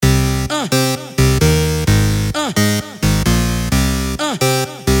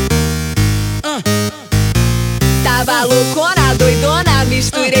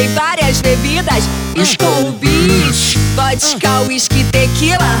vodka, whisky,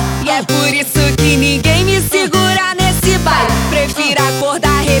 tequila. E é por isso que ninguém me segura nesse baile. Prefiro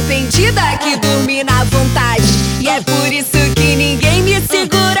acordar arrependida que dormir na vontade. E é por isso que ninguém me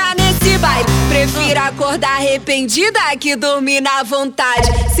segura nesse baile. Prefiro acordar arrependida que dormir na vontade.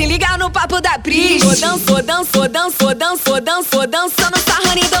 Se liga no papo da Pristy. Dançando,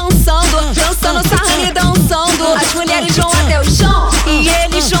 sarrando e dançando. Dançando, sarrando e dançando. As mulheres vão até o chão e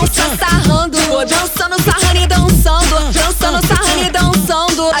eles vão só sarrando. Dançando, sarrando e dançando. Dançando, sarrando e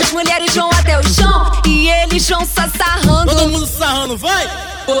dançando. As mulheres vão até o chão e eles vão só sarrando. Todo mundo sarrando, vai!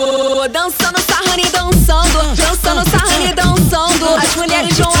 Dançando, sarrando e dançando. Dançando, sarrando e dançando. As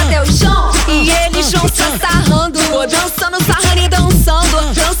mulheres vão até o chão e eles vão só sarrando. Dançando, sarrando e dançando.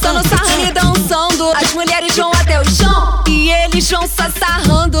 Dançando, sarrando e dançando. As mulheres vão até o chão e eles vão só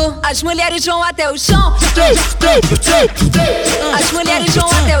sarrando. As mulheres vão até o chão. As mulheres vão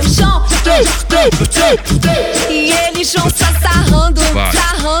até o chão e eles vão só sarrando.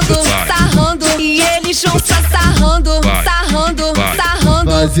 Sarrando, sarrando. E eles vão só sarrando. Sarrando,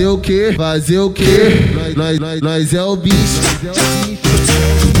 sarrando. Fazer o quê? Fazer o quê? Nós é o bicho.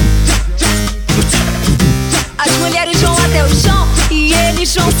 As mulheres vão até o chão e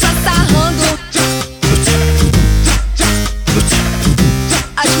eles vão só sarrando.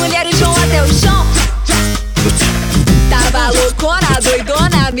 As mulheres vão até o chão. Tava loucona,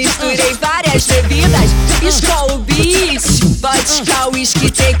 doidona, misturei várias bebidas. Skol, beach, vodka, whisky,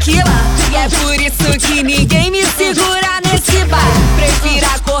 tequila. E é por isso que ninguém me segura nesse bar. Prefiro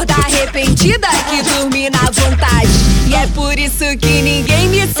acordar arrependida que dormir na vontade. E é por isso que ninguém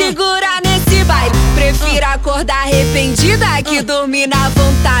me segura nesse baile. Prefiro acordar arrependida que dormir na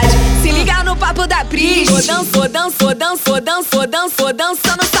vontade. Se liga no papo da Pristy. Dançando,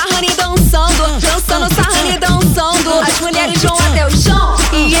 sarrando e dançando. Dançando, sarrando e dançando. As mulheres vão até o chão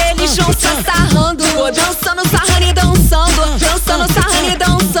e eles vão só sarrando. Dançando, sarrando e dançando. Dançando, sarrando e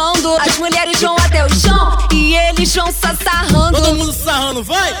dançando. As mulheres vão até o chão e eles vão só sarrando. Todo mundo sarrando,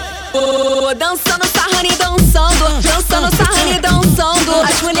 vai! Dançando, sarrando e dançando. Dançando, sarrando e dançando.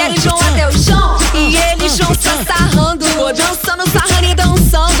 As mulheres vão até o chão e eles vão só sarrando. Dançando, sarrando e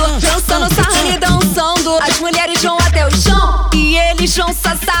dançando. Dançando, sarrando e dançando. As mulheres vão até o chão e eles vão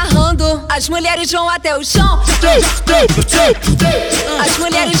só sarrando. As mulheres vão até o chão. As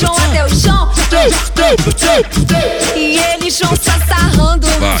mulheres vão até o chão e eles vão só sarrando.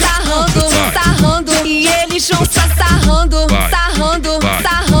 Sarrando, sarrando. E eles vão só sarrando. Sarrando,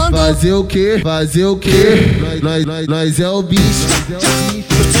 sarrando. Fazer o quê? Fazer o quê? Nós é o bicho.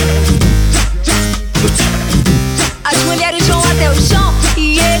 As mulheres vão até o chão